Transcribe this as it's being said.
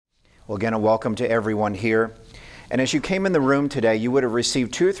Well, again, a welcome to everyone here. And as you came in the room today, you would have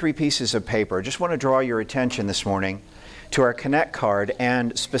received 2 or 3 pieces of paper. I just want to draw your attention this morning to our Connect card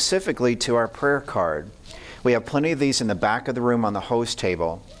and specifically to our prayer card. We have plenty of these in the back of the room on the host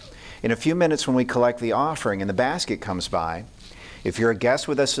table. In a few minutes when we collect the offering and the basket comes by, if you're a guest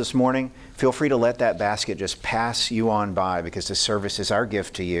with us this morning, feel free to let that basket just pass you on by because the service is our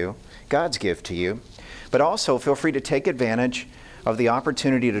gift to you, God's gift to you. But also feel free to take advantage of the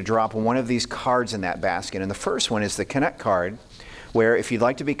opportunity to drop one of these cards in that basket. And the first one is the Connect card, where if you'd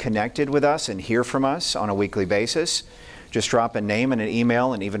like to be connected with us and hear from us on a weekly basis, just drop a name and an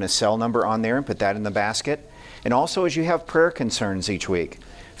email and even a cell number on there and put that in the basket. And also as you have prayer concerns each week,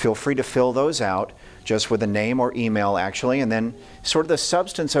 feel free to fill those out just with a name or email actually, and then sort of the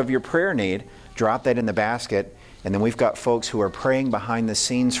substance of your prayer need, drop that in the basket. And then we've got folks who are praying behind the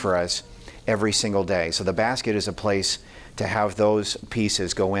scenes for us every single day. So the basket is a place to have those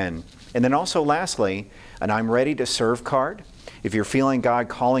pieces go in. And then also lastly, an I'm ready to serve card. If you're feeling God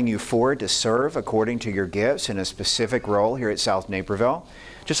calling you forward to serve according to your gifts in a specific role here at South Naperville,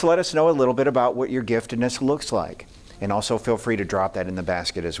 just let us know a little bit about what your giftedness looks like. And also feel free to drop that in the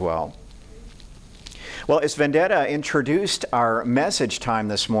basket as well. Well, as Vendetta introduced our message time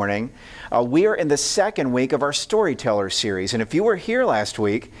this morning, we are in the second week of our Storyteller series. And if you were here last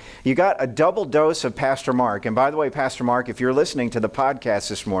week, you got a double dose of Pastor Mark. And by the way, Pastor Mark, if you're listening to the podcast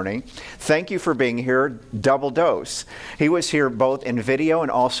this morning, thank you for being here, double dose. He was here both in video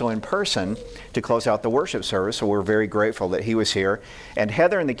and also in person to close out the worship service, so we're very grateful that he was here. And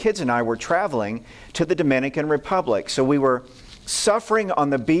Heather and the kids and I were traveling to the Dominican Republic. So we were suffering on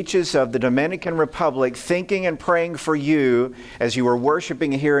the beaches of the Dominican Republic, thinking and praying for you as you were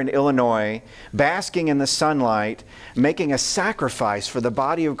worshiping here in Illinois, basking in the sunlight, making a sacrifice for the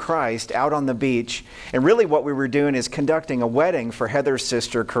body of Christ out on the beach. And really what we were doing is conducting a wedding for Heather's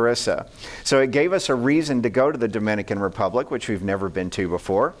sister, Carissa. So it gave us a reason to go to the Dominican Republic, which we've never been to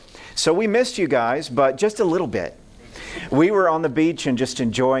before. So we missed you guys, but just a little bit. We were on the beach and just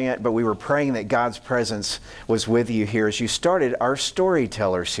enjoying it, but we were praying that God's presence was with you here as you started our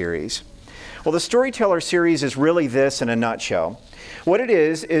Storyteller series. Well, the Storyteller series is really this in a nutshell. What it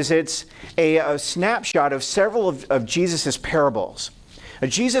is it's a snapshot of several of Jesus' parables.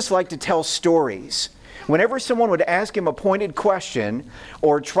 Jesus liked to tell stories. Whenever someone would ask him a pointed question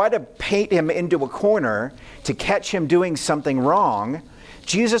or try to paint him into a corner to catch him doing something wrong,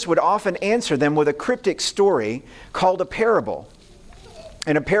 Jesus would often answer them with a cryptic story called a parable.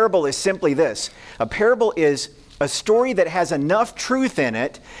 And a parable is simply this. A parable is a story that has enough truth in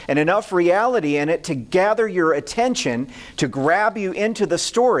it and enough reality in it to gather your attention, to grab you into the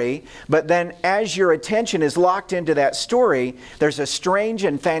story, but then as your attention is locked into that story, there's a strange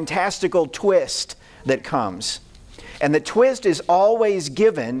and fantastical twist that comes. And the twist is always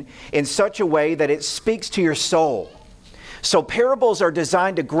given in such a way that it speaks to your soul. So parables are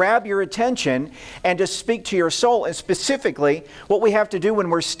designed to grab your attention and to speak to your soul. And specifically, what we have to do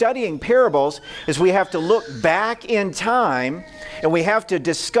when we're studying parables is we have to look back in time and we have to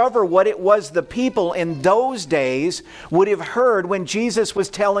discover what it was the people in those days would have heard when Jesus was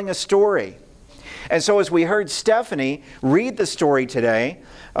telling a story. And so as we heard Stephanie read the story today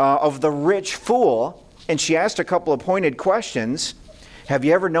of the rich fool, and she asked a couple of pointed questions. Have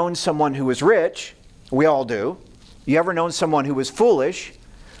you ever known someone who was rich? We all do. You ever known someone who was foolish?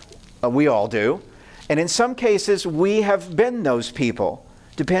 We all do. And in some cases, we have been those people,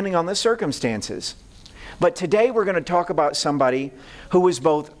 depending on the circumstances. But today we're going to talk about somebody who was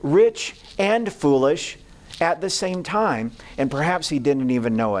both rich and foolish at the same time, and perhaps he didn't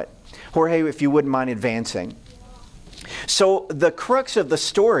even know it. Jorge, if you wouldn't mind advancing. So the crux of the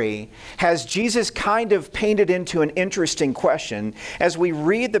story has Jesus kind of painted into an interesting question. As we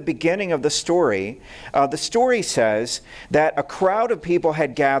read the beginning of the story says that a crowd of people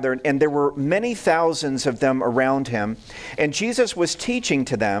had gathered and there were many thousands of them around him. And Jesus was teaching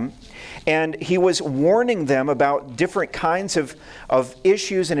to them and he was warning them about different kinds of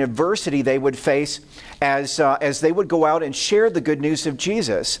issues and adversity they would face as they would go out and share the good news of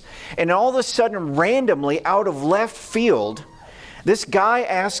Jesus. And all of a sudden, randomly, out of left field, this guy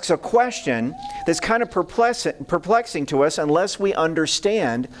asks a question that's kind of perplexing to us unless we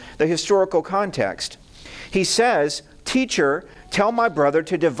understand the historical context. He says, "Teacher, tell my brother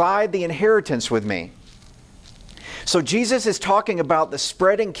to divide the inheritance with me." So Jesus is talking about the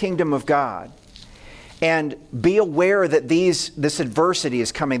spreading kingdom of God. And be aware that this adversity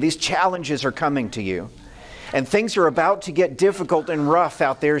is coming. These challenges are coming to you. And things are about to get difficult and rough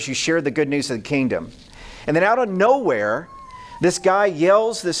out there as you share the good news of the kingdom. And then out of nowhere, this guy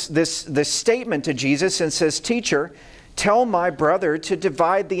yells this statement to Jesus and says, "Teacher, tell my brother to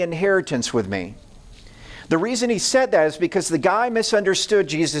divide the inheritance with me. The reason he said that is because the guy misunderstood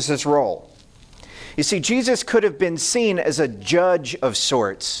Jesus' role. You see, Jesus could have been seen as a judge of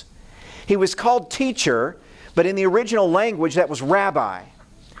sorts. He was called teacher, but in the original language that was rabbi.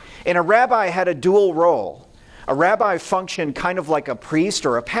 And a rabbi had a dual role. A rabbi functioned kind of like a priest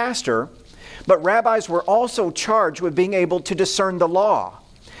or a pastor, but rabbis were also charged with being able to discern the law.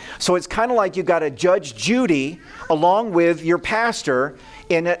 So it's kind of like you got a Judge Judy along with your pastor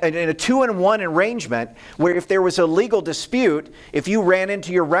in a 2-in-1 arrangement, where if there was a legal dispute, if you ran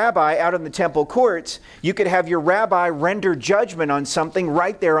into your rabbi out in the temple courts, you could have your rabbi render judgment on something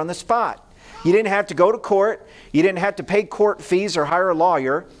right there on the spot. You didn't have to go to court. You didn't have to pay court fees or hire a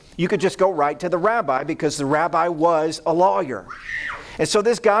lawyer. You could just go right to the rabbi because the rabbi was a lawyer. And so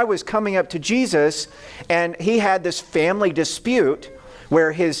this guy was coming up to Jesus, and he had this family dispute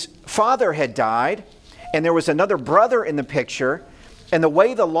where his father had died, and there was another brother in the picture. And the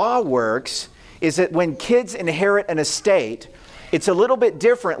way the law works is that when kids inherit an estate, it's a little bit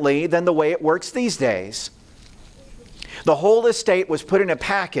differently than the way it works these days. The whole estate was put in a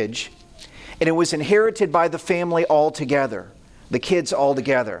package, and it was inherited by the family all together, the kids all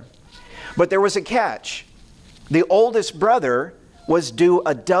together. But there was a catch. The oldest brother was due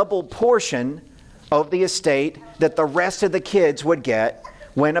a double portion of the estate that the rest of the kids would get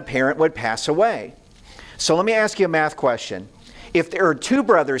when a parent would pass away. So let me ask you a math question. If there are two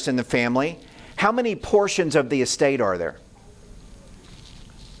brothers in the family, how many portions of the estate are there?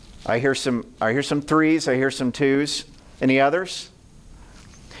 I hear some threes, I hear some twos. Any others?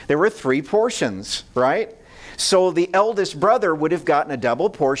 There were 3 portions, right? So the eldest brother would have gotten a double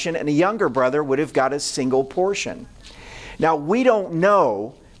portion, and the younger brother would have got a single portion. Now, we don't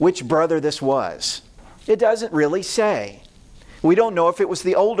know which brother this was. It doesn't really say. We don't know if it was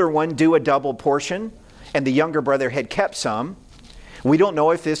the older one due a double portion, and the younger brother had kept some. We don't know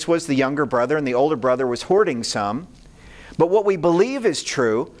if this was the younger brother and the older brother was hoarding some. But what we believe is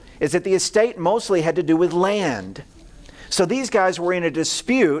true is that the estate mostly had to do with land. So these guys were in a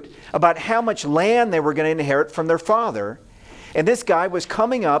dispute about how much land they were going to inherit from their father. And this guy was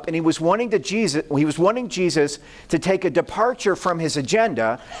coming up, and he was wanting Jesus to take a departure from his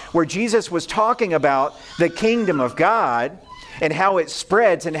agenda, where Jesus was talking about the kingdom of God and how it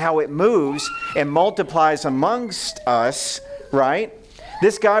spreads and how it moves and multiplies amongst us, right?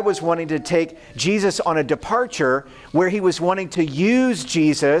 This guy was wanting to take Jesus on a departure where he was wanting to use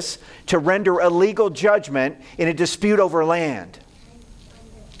Jesus to render a legal judgment in a dispute over land.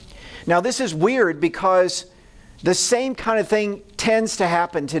 Now, this is weird because the same kind of thing tends to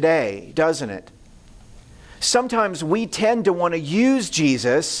happen today, doesn't it? Sometimes we tend to want to use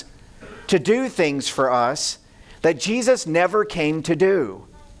Jesus to do things for us that Jesus never came to do.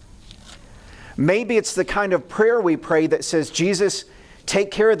 Maybe it's the kind of prayer we pray that says, Jesus,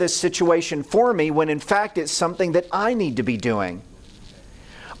 take care of this situation for me, when in fact it's something that I need to be doing.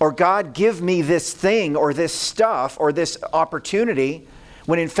 Or God, give me this thing or this stuff or this opportunity,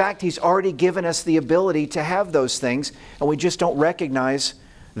 when in fact He's already given us the ability to have those things, and we just don't recognize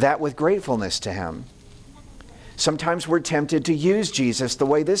that with gratefulness to Him. Sometimes we're tempted to use Jesus the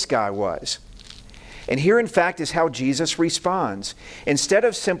way this guy was. And here, in fact, is how Jesus responds. Instead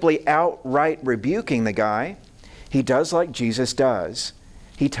of simply outright rebuking the guy, He does like Jesus does.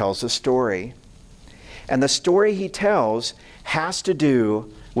 He tells a story. And the story He tells has to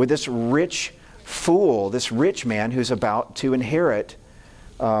do with this rich fool, this rich man who's about to inherit,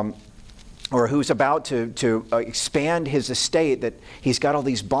 or who's about to expand his estate, that he's got all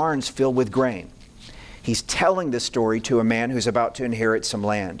these barns filled with grain. He's telling this story to a man who's about to inherit some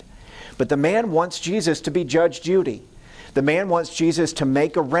land. But the man wants Jesus to be Judge Judy. The man wants Jesus to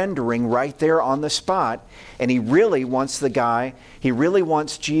make a rendering right there on the spot, and he really wants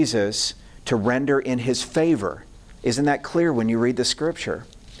Jesus to render in his favor. Isn't that clear when you read the scripture?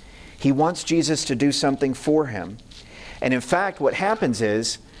 He wants Jesus to do something for him. And in fact, what happens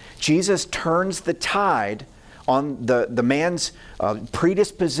is Jesus turns the tide on the man's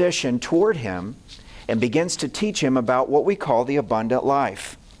predisposition toward him and begins to teach him about what we call the abundant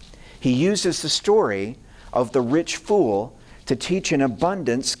life. He uses the story of the rich fool to teach an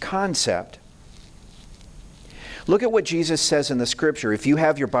abundance concept. Look at what Jesus says in the scripture. If you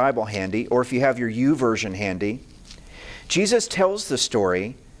have your Bible handy, or if you have your YouVersion handy, Jesus tells the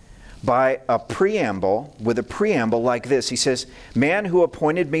story by a preamble, with a preamble like this. He says, "Man who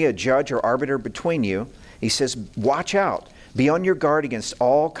appointed me a judge or arbiter between you," he says, "watch out. Be on your guard against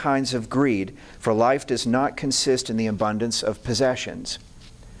all kinds of greed, for life does not consist in the abundance of possessions."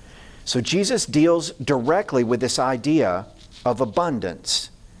 So Jesus deals directly with this idea of abundance.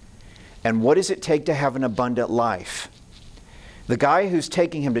 And what does it take to have an abundant life? The guy who's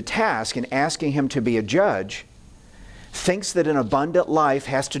taking him to task and asking him to be a judge thinks that an abundant life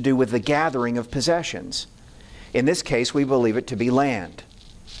has to do with the gathering of possessions. In this case, we believe it to be land.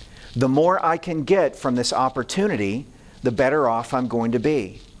 The more I can get from this opportunity, the better off I'm going to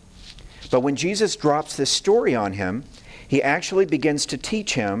be. But when Jesus drops this story on him, he actually begins to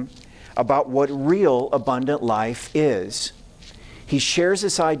teach him about what real abundant life is. He shares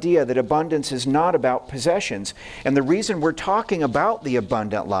this idea that abundance is not about possessions. And the reason we're talking about the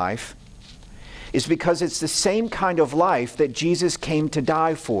abundant life is because it's the same kind of life that Jesus came to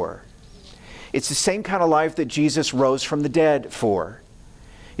die for. It's the same kind of life that Jesus rose from the dead for.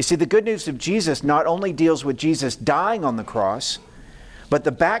 You see, the good news of Jesus not only deals with Jesus dying on the cross, but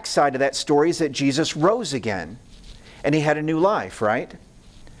the backside of that story is that Jesus rose again. And he had a new life, right?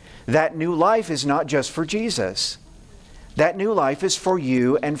 That new life is not just for Jesus. That new life is for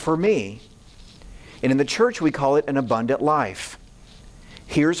you and for me. And in the church we call it an abundant life.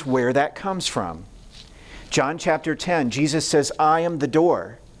 Here's where that comes from. John chapter 10, Jesus says, I am the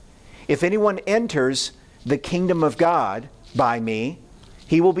door. If anyone enters the kingdom of God by me,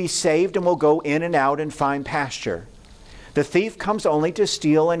 he will be saved and will go in and out and find pasture. The thief comes only to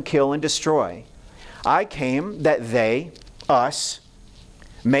steal and kill and destroy. I came that they, us,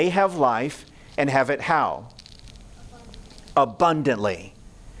 may have life and have it how? Abundantly.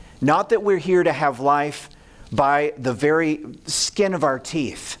 Not that we're here to have life by the very skin of our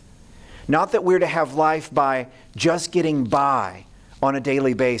teeth. Not that we're to have life by just getting by on a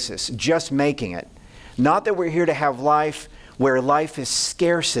daily basis, just making it. Not that we're here to have life where life is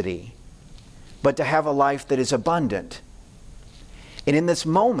scarcity, but to have a life that is abundant. And in this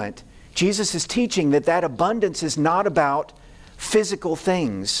moment, Jesus is teaching that that abundance is not about physical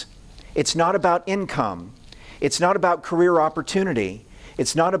things. It's not about income. It's not about career opportunity.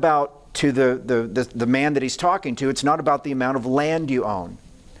 It's not about, to the man that he's talking to, it's not about the amount of land you own.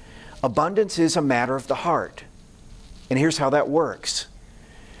 Abundance is a matter of the heart. And here's how that works.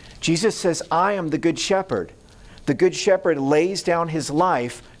 Jesus says, I am the good shepherd. The good shepherd lays down his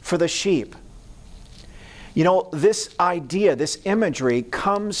life for the sheep. You know, this idea, this imagery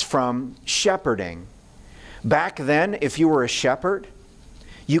comes from shepherding. Back then, if you were a shepherd,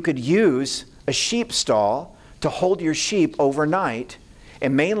 you could use a sheep stall to hold your sheep overnight,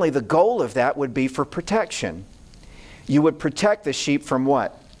 and mainly the goal of that would be for protection. You would protect the sheep from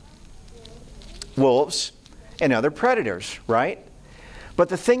what? Wolves and other predators, right? But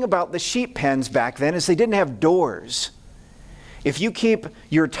the thing about the sheep pens back then is they didn't have doors. If you keep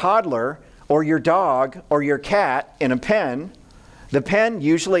your toddler or your dog or your cat in a pen, the pen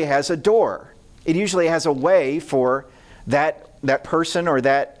usually has a door. It usually has a way for that person or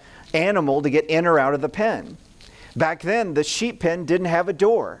that animal to get in or out of the pen. Back then, the sheep pen didn't have a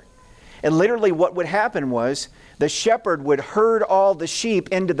door. And literally what would happen was the shepherd would herd all the sheep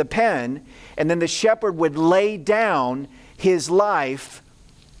into the pen, and then the shepherd would lay down his life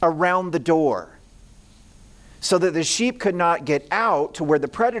around the door so that the sheep could not get out to where the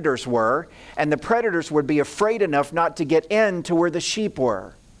predators were, and the predators would be afraid enough not to get in to where the sheep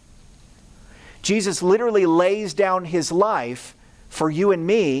were. Jesus literally lays down his life for you and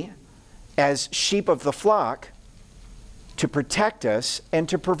me as sheep of the flock to protect us and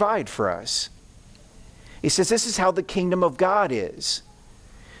to provide for us. He says this is how the kingdom of God is.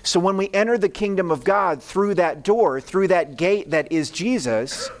 So when we enter the kingdom of God through that door, through that gate that is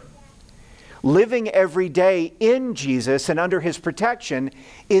Jesus, living every day in Jesus and under his protection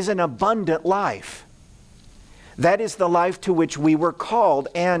is an abundant life. That is the life to which we were called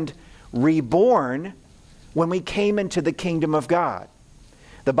and reborn when we came into the kingdom of God.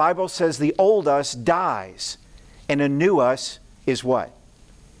 The Bible says the old us dies and a new us is what?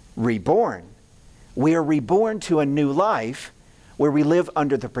 Reborn. We are reborn to a new life where we live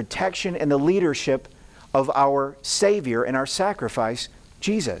under the protection and the leadership of our Savior and our sacrifice,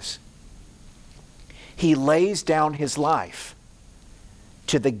 Jesus. He lays down his life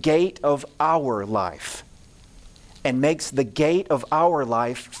to the gate of our life and makes the gate of our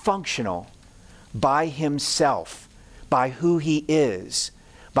life functional by himself, by who he is,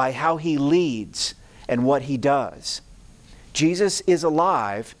 by how he leads and what he does. Jesus is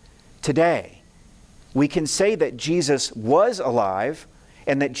alive today. We can say that Jesus was alive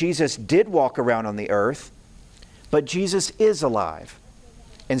and that Jesus did walk around on the earth, but Jesus is alive.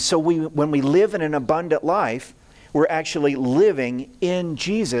 And so when we live in an abundant life, we're actually living in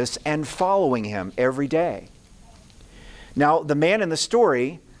Jesus and following him every day. Now, the man in the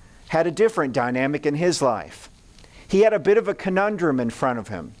story had a different dynamic in his life. He had a bit of a conundrum in front of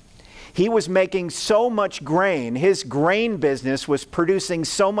him. He was making so much grain. His grain business was producing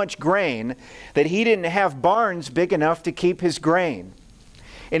so much grain that he didn't have barns big enough to keep his grain.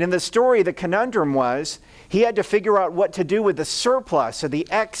 And in the story, the conundrum was he had to figure out what to do with the surplus or the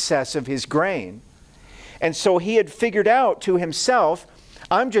excess of his grain. And so he had figured out to himself,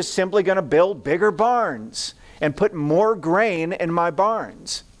 I'm just simply going to build bigger barns and put more grain in my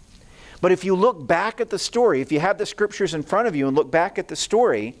barns. But if you look back at the story, if you have the scriptures in front of you and look back at the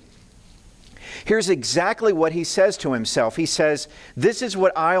story, here's exactly what he says to himself. He says, this is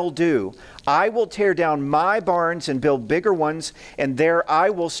what I'll do. I will tear down my barns and build bigger ones, and there I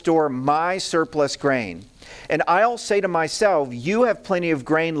will store my surplus grain. And I'll say to myself, you have plenty of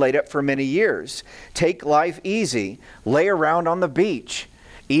grain laid up for many years. Take life easy. Lay around on the beach.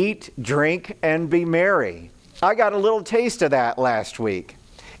 Eat, drink, and be merry. I got a little taste of that last week.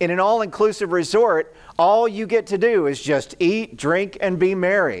 In an all-inclusive resort, all you get to do is just eat, drink, and be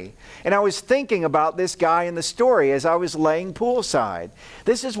merry. And I was thinking about this guy in the story as I was laying poolside.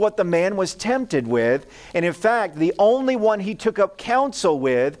 This is what the man was tempted with. And in fact, the only one he took up counsel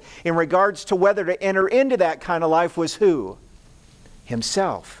with in regards to whether to enter into that kind of life was who?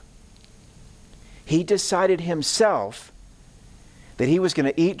 Himself. He decided himself that he was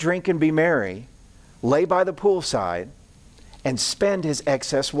going to eat, drink, and be merry, lay by the poolside, and spend his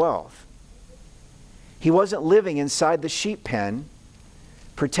excess wealth. He wasn't living inside the sheep pen,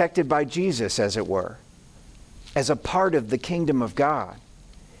 protected by Jesus, as it were, as a part of the kingdom of God.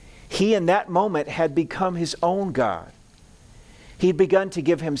 He, in that moment, had become his own God. He'd begun to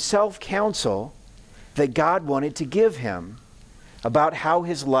give himself counsel that God wanted to give him about how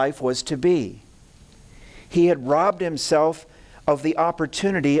his life was to be. He had robbed himself of the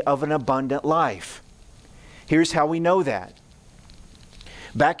opportunity of an abundant life. Here's how we know that.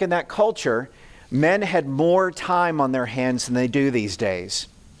 Back in that culture, men had more time on their hands than they do these days.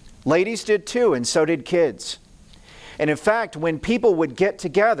 Ladies did too, and so did kids. And in fact, when people would get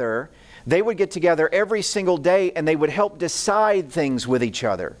together, they would get together every single day and they would help decide things with each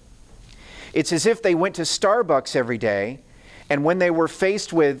other. It's as if they went to Starbucks every day, and when they were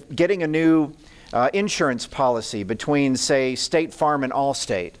faced with getting a new insurance policy between, say, State Farm and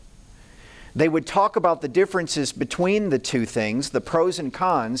Allstate, they would talk about the differences between the two things, the pros and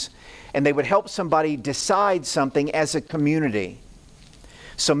cons, and they would help somebody decide something as a community.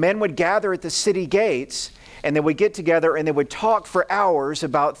 So men would gather at the city gates, and they would get together and they would talk for hours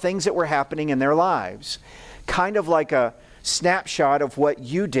about things that were happening in their lives. Kind of like a snapshot of what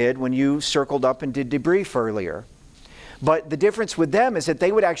you did when you circled up and did debrief earlier. But the difference with them is that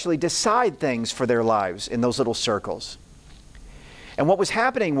they would actually decide things for their lives in those little circles. And what was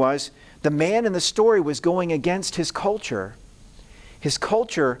happening was, the man in the story was going against his culture. His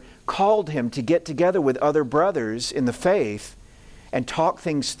culture called him to get together with other brothers in the faith and talk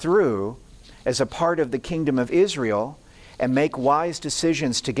things through as a part of the kingdom of Israel and make wise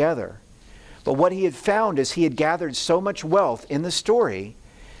decisions together. But what he had found is he had gathered so much wealth in the story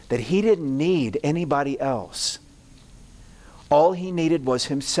that he didn't need anybody else. All he needed was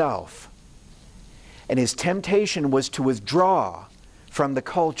himself. And his temptation was to withdraw from the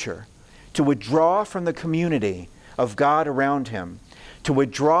culture, to withdraw from the community of God around him, to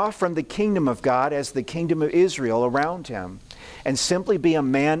withdraw from the kingdom of God as the kingdom of Israel around him, and simply be a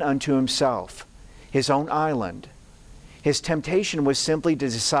man unto himself, his own island. His temptation was simply to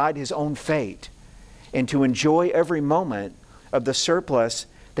decide his own fate and to enjoy every moment of the surplus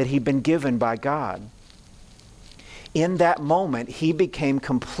that he'd been given by God. In that moment, he became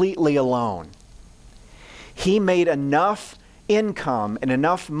completely alone. He made enough income and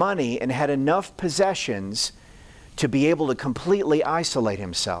enough money and had enough possessions to be able to completely isolate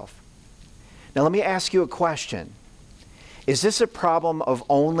himself. Now let me ask you a question. Is this a problem of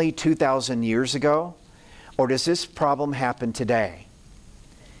only 2,000 years ago, or does this problem happen today?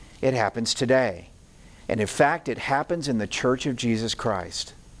 It happens today. And in fact, it happens in the Church of Jesus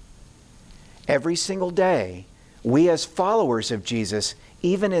Christ. Every single day, we as followers of Jesus,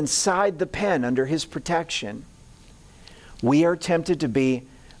 even inside the pen under his protection, we are tempted to be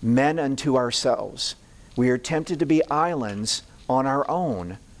men unto ourselves. We are tempted to be islands on our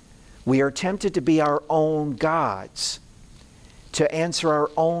own. We are tempted to be our own gods, to answer our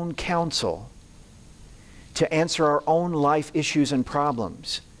own counsel, to answer our own life issues and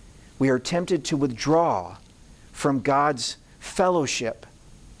problems. We are tempted to withdraw from God's fellowship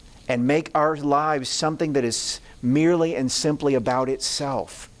and make our lives something that is merely and simply about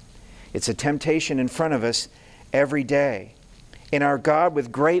itself. It's a temptation in front of us every day. And our God,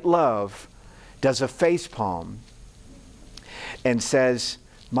 with great love, does a facepalm and says,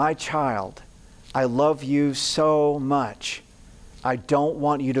 my child, I love you so much I don't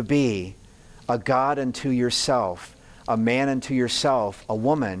want you to be a God unto yourself, a man unto yourself, a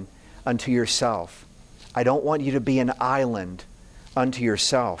woman unto yourself. I don't want you to be an island unto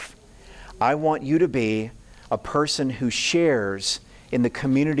yourself. I want you to be a person who shares in the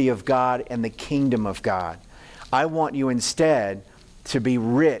community of God and the kingdom of God. I want you instead to be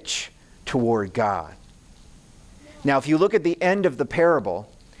rich toward God. Now, if you look at the end of the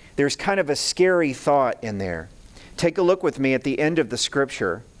parable, there's kind of a scary thought in there. Take a look with me at the end of the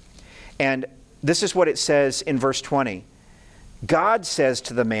scripture. And this is what it says in verse 20. God says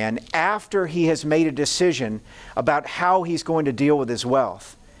to the man, after he has made a decision about how he's going to deal with his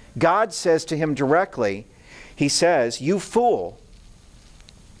wealth, God says to him directly, he says, "You fool,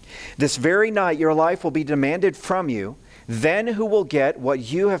 this very night your life will be demanded from you. Then who will get what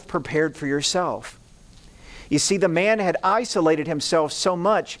you have prepared for yourself?" You see, the man had isolated himself so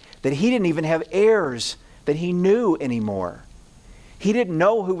much that he didn't even have heirs that he knew anymore. He didn't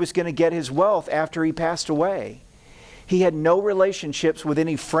know who was going to get his wealth after he passed away. He had no relationships with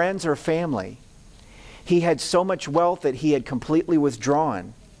any friends or family. He had so much wealth that he had completely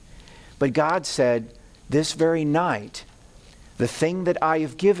withdrawn. But God said, this very night, the thing that I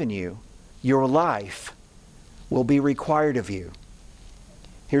have given you, your life, will be required of you.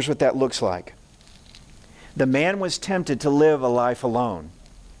 Here's what that looks like. The man was tempted to live a life alone,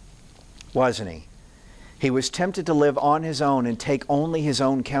 wasn't he? He was tempted to live on his own and take only his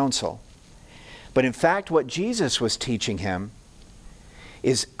own counsel. But in fact, what Jesus was teaching him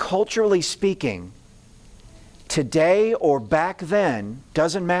is, culturally speaking, today or back then,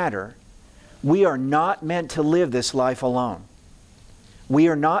 doesn't matter, we are not meant to live this life alone. We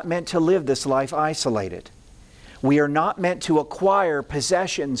are not meant to live this life isolated. We are not meant to acquire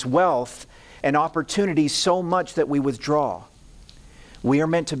possessions, wealth, and opportunities so much that we withdraw. We are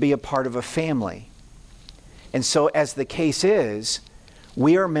meant to be a part of a family. And so, as the case is,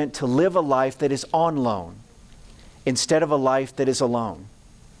 we are meant to live a life that is on loan instead of a life that is alone.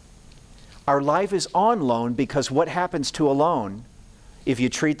 Our life is on loan because what happens to a loan if you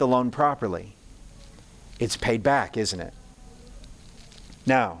treat the loan properly? It's paid back, isn't it?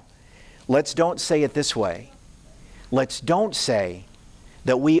 Now, let's don't say it this way. Let's don't say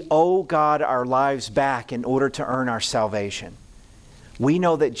that we owe God our lives back in order to earn our salvation. We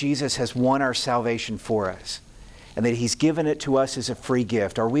know that Jesus has won our salvation for us and that He's given it to us as a free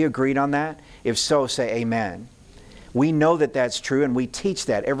gift. Are we agreed on that? If so, say amen. We know that that's true, and we teach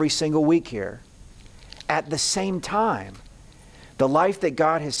that every single week here. At the same time, the life that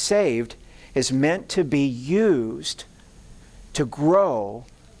God has saved is meant to be used to grow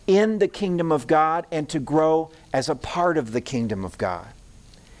in the kingdom of God and to grow as a part of the kingdom of God.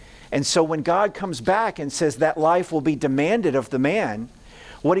 And so when God comes back and says that life will be demanded of the man,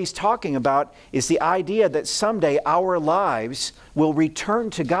 what He's talking about is the idea that someday our lives will return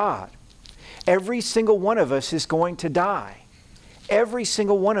to God. Every single one of us is going to die. Every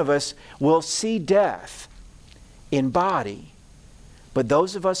single one of us will see death in body. But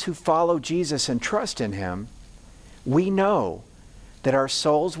those of us who follow Jesus and trust in Him, we know that our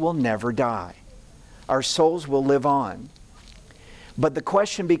souls will never die. Our souls will live on. But the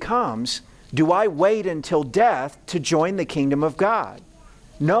question becomes, do I wait until death to join the kingdom of God?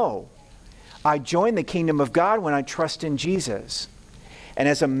 No. I join the kingdom of God when I trust in Jesus. And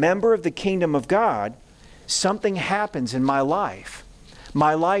as a member of the kingdom of God, something happens in my life.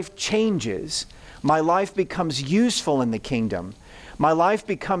 My life changes. My life becomes useful in the kingdom. My life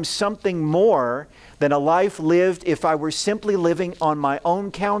becomes something more than a life lived if I were simply living on my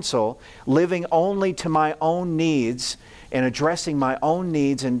own counsel, living only to my own needs and addressing my own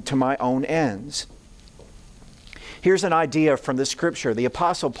needs and to my own ends. Here's an idea from the Scripture. The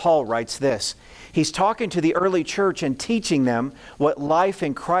Apostle Paul writes this. He's talking to the early church and teaching them what life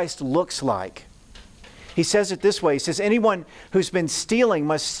in Christ looks like. He says it this way. He says, anyone who's been stealing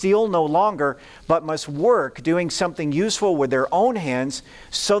must steal no longer, but must work, doing something useful with their own hands,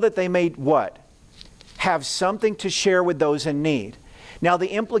 so that they may what? Have something to share with those in need. Now the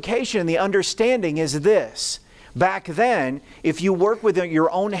implication and the understanding is this. Back then, if you work with your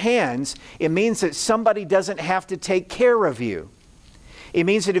own hands, it means that somebody doesn't have to take care of you. It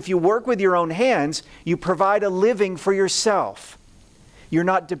means that if you work with your own hands, you provide a living for yourself. You're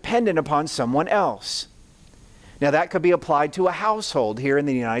not dependent upon someone else. Now that could be applied to a household here in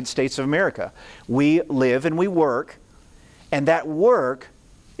the United States of America. We live and we work, and that work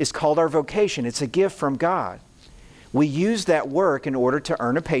is called our vocation. It's a gift from God. We use that work in order to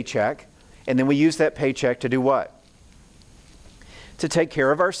earn a paycheck, and then we use that paycheck to do what? To take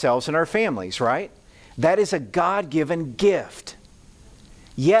care of ourselves and our families, right? That is a God-given gift.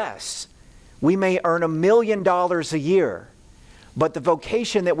 Yes, we may earn $1 million a year, But the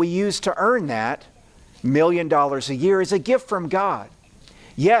vocation that we use to earn that $1 million a year is a gift from God.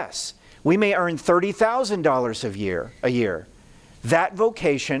 Yes, we may earn $30,000 a year. That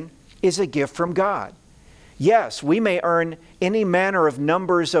vocation is a gift from God. Yes, we may earn any manner of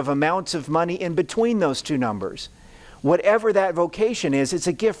numbers of amounts of money in between those two numbers. Whatever that vocation is, it's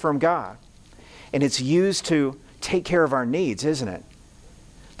a gift from God. And it's used to take care of our needs, isn't it?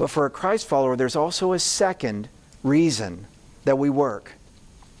 But for a Christ follower, there's also a second reason that we work.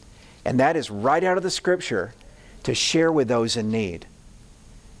 And that is right out of the Scripture, to share with those in need.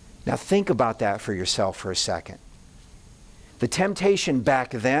 Now think about that for yourself for a second. The temptation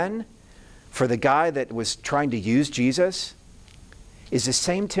back then for the guy that was trying to use Jesus is the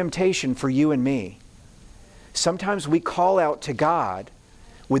same temptation for you and me. Sometimes we call out to God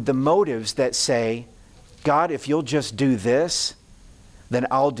with the motives that say, God, if you'll just do this, then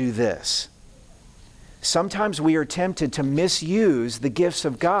I'll do this. Sometimes we are tempted to misuse the gifts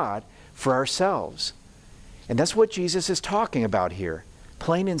of God for ourselves. And that's what Jesus is talking about here,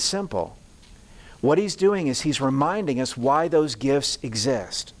 plain and simple. What he's doing is he's reminding us why those gifts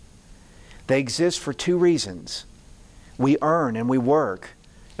exist. They exist for two reasons. We earn and we work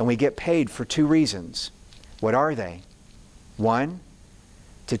and we get paid for two reasons. What are they? One,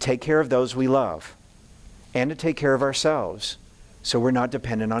 to take care of those we love and to take care of ourselves so we're not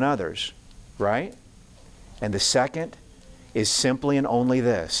dependent on others, right? And the second is simply and only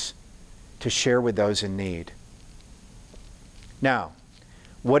this, to share with those in need. Now,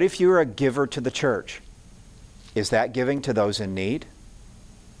 what if you're a giver to the church? Is that giving to those in need?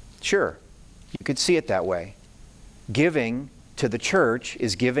 Sure, you could see it that way. Giving to the church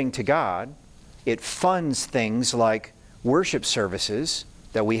is giving to God. It funds things like worship services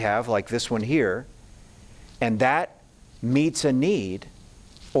that we have, like this one here, and that meets a need,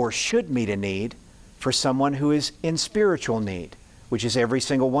 or should meet a need, for someone who is in spiritual need, which is every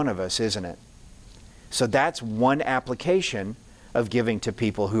single one of us, isn't it? So that's one application of giving to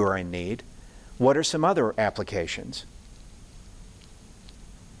people who are in need. What are some other applications?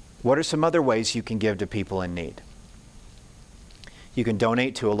 What are some other ways you can give to people in need? You can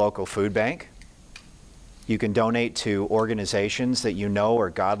donate to a local food bank. You can donate to organizations that you know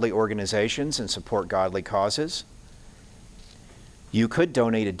are godly organizations and support godly causes. You could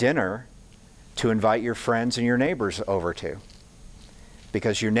donate a dinner to invite your friends and your neighbors over to,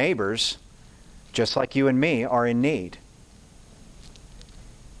 because your neighbors, just like you and me, are in need.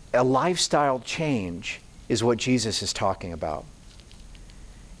 A lifestyle change is what Jesus is talking about.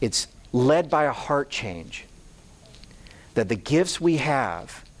 It's led by a heart change. That the gifts we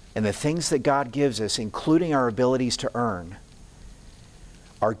have and the things that God gives us, including our abilities to earn,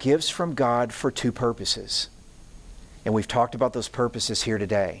 are gifts from God for two purposes. And we've talked about those purposes here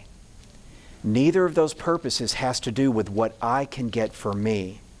today. Neither of those purposes has to do with what I can get for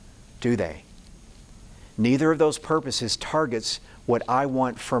me, do they? Neither of those purposes targets what I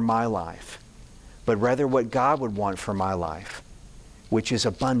want for my life, but rather what God would want for my life, which is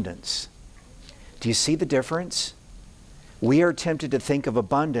abundance. Do you see the difference? We are tempted to think of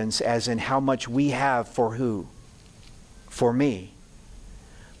abundance as in how much we have for who? For me.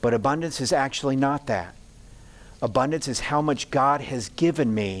 But abundance is actually not that. Abundance is how much God has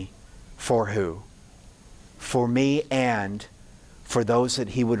given me for who? For me and for those that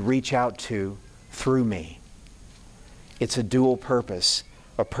He would reach out to through me. It's a dual purpose,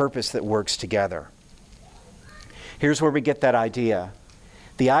 a purpose that works together. Here's where we get that idea.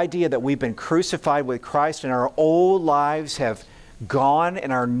 The idea that we've been crucified with Christ and our old lives have gone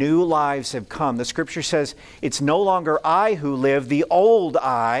and our new lives have come. The Scripture says, it's no longer I who live, the old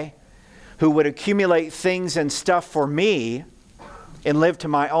I, who would accumulate things and stuff for me and live to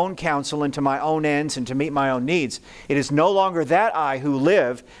my own counsel and to my own ends and to meet my own needs. It is no longer that I who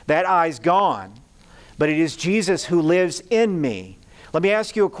live. That I's gone. But it is Jesus who lives in me. Let me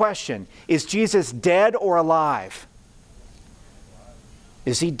ask you a question. Is Jesus dead or alive?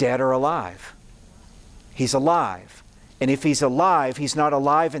 Is He dead or alive? He's alive. And if He's alive, He's not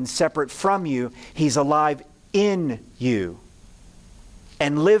alive and separate from you. He's alive in you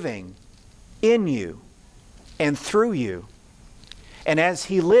and living in you and through you. And as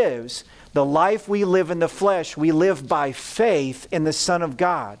He lives, the life we live in the flesh, we live by faith in the Son of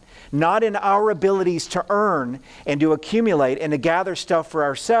God. Not in our abilities to earn and to accumulate and to gather stuff for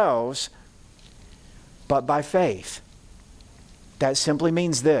ourselves, but by faith. That simply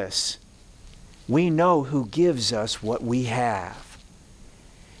means this: we know who gives us what we have,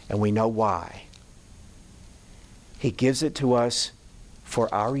 and we know why. He gives it to us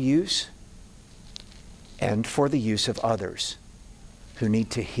for our use and for the use of others who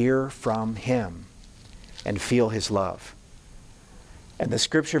need to hear from Him and feel His love. And the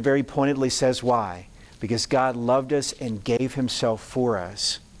scripture very pointedly says why. Because God loved us and gave himself for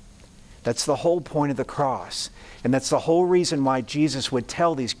us. That's the whole point of the cross. And that's the whole reason why Jesus would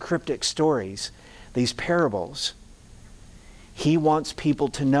tell these cryptic stories, these parables. He wants people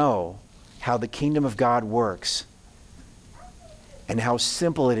to know how the kingdom of God works and how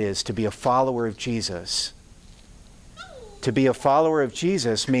simple it is to be a follower of Jesus. To be a follower of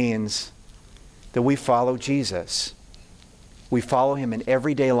Jesus means that we follow Jesus. We follow him in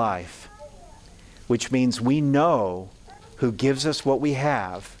everyday life, which means we know who gives us what we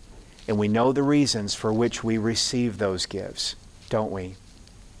have, and we know the reasons for which we receive those gifts, don't we?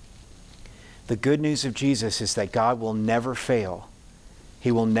 The good news of Jesus is that God will never fail.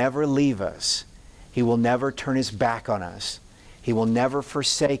 He will never leave us. He will never turn his back on us. He will never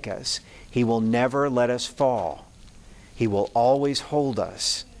forsake us. He will never let us fall. He will always hold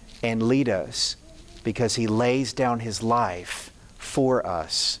us and lead us because he lays down his life for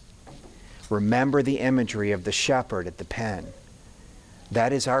us. Remember the imagery of the shepherd at the pen.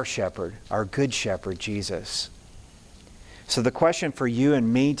 That is our shepherd, our good shepherd, Jesus. So the question for you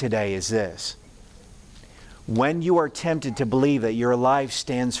and me today is this. When you are tempted to believe that your life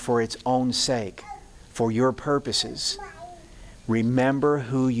stands for its own sake, for your purposes, remember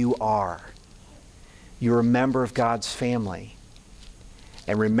who you are. You're a member of God's family.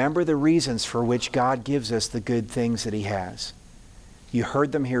 And remember the reasons for which God gives us the good things that he has. You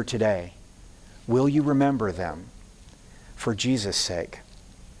heard them here today. Will you remember them for Jesus' sake?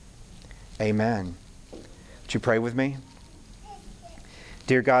 Amen. Would you pray with me?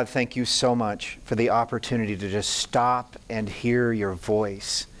 Dear God, thank you so much for the opportunity to just stop and hear your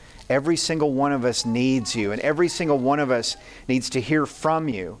voice. Every single one of us needs you, and every single one of us needs to hear from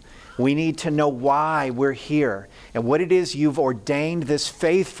you. We need to know why we're here and what it is you've ordained this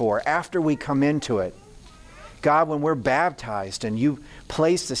faith for after we come into it. God, when we're baptized and you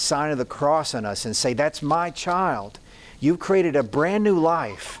place the sign of the cross on us and say, that's my child, you've created a brand new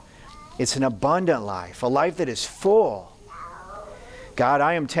life. It's an abundant life, a life that is full. God,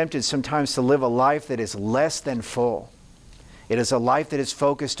 I am tempted sometimes to live a life that is less than full. It is a life that is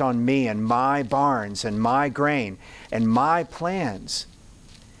focused on me and my barns and my grain and my plans.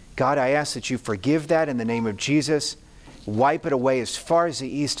 God, I ask that you forgive that in the name of Jesus. Wipe it away as far as the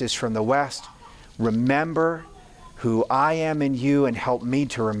east is from the west. Remember who I am in you and help me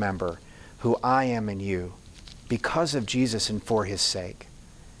to remember who I am in you because of Jesus and for his sake.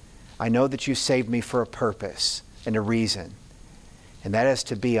 I know that you saved me for a purpose and a reason, and that is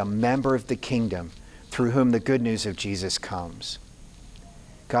to be a member of the kingdom through whom the good news of Jesus comes.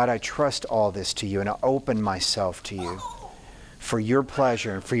 God, I trust all this to you and I open myself to you for your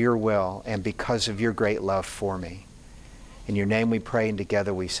pleasure and for your will and because of your great love for me. In your name we pray and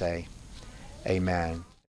together we say, amen.